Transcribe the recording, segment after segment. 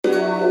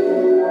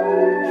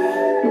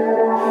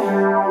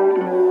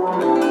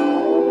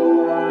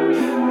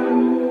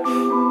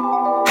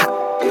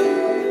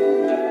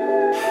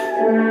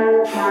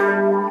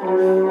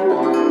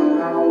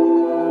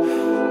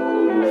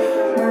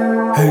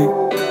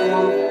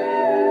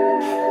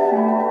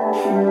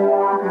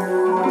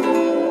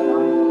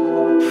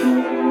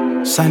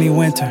sunny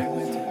winter.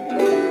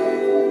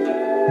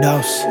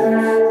 Dose.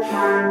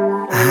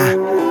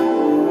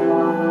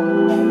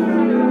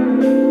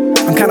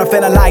 I'm kinda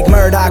feeling like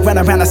Murdoch,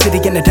 running around the city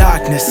in the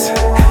darkness.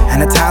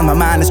 And at times my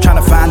mind is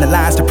trying to find the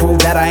lines to prove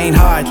that I ain't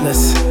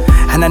heartless.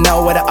 And I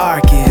know where the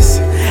arc is.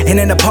 In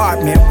an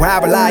apartment where I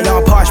rely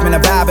on parchment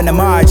and vibe in the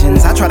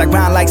margins. I try to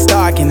grind like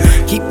Starkin,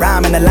 keep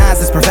rhyming the lines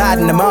that's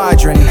providing the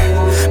margarine.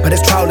 But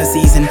it's trolling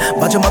season,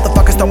 bunch of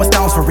motherfuckers throwing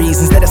stones for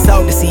reasons that are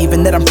so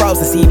deceiving that I'm froze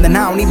this evening.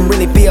 I don't even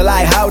really feel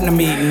like holding a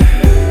meeting.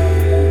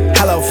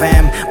 Hello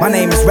fam, my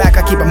name is Rack,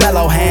 I keep a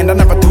mellow hand. I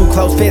never threw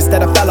close fists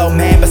at a fellow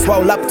man, but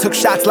swole up, took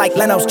shots like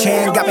Leno's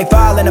chin. Got me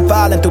falling and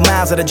falling through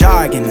miles of the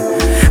jargon.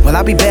 Well,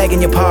 I'll be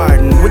begging your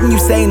pardon. Wouldn't you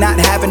say not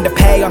having to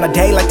pay on a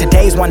day like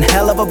today's one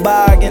hell of a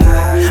bargain?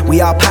 We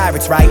all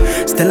pirates, right?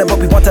 Still live what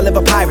we want to live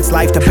a pirate's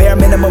life. The bare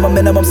minimum, a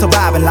minimum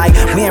surviving life.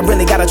 We ain't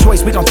really got a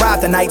choice, we gon' thrive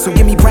tonight. So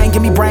give me brain,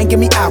 give me brain, give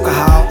me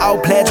alcohol.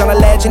 Old pledge on a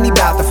ledge and he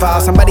bout to fall.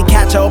 Somebody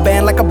catch old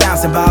band like a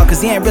bouncing ball,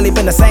 cause he ain't really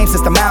been the same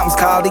since the mountains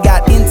called. He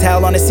got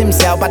intel on his sim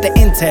cell, about the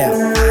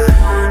intel.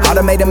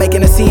 Automated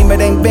making it seem it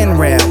ain't been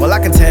real. Well, I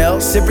can tell,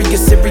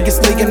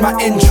 seriously in my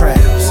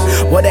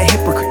entrails. What a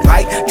hypocrite,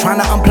 right? Trying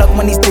to unplug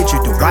when he's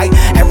digital, right?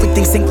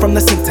 Everything sync from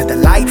the sync to the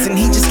lights. And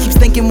he just keeps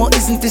thinking, well,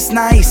 isn't this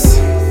nice?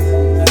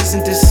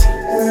 Isn't this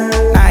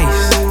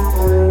nice?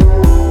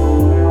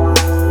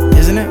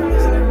 Isn't it?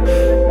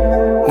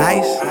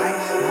 Nice?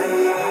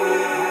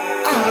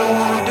 I don't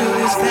wanna do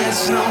this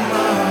dance no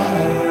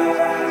more.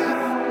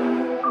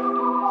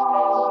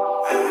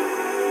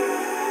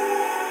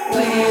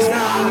 Please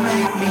don't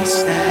make me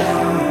stay.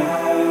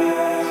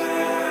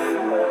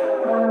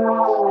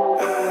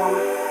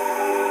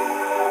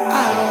 I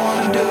don't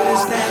wanna do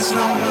this dance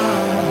no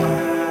more.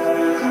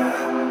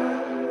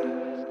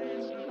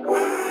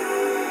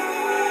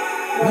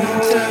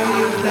 Winter,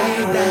 you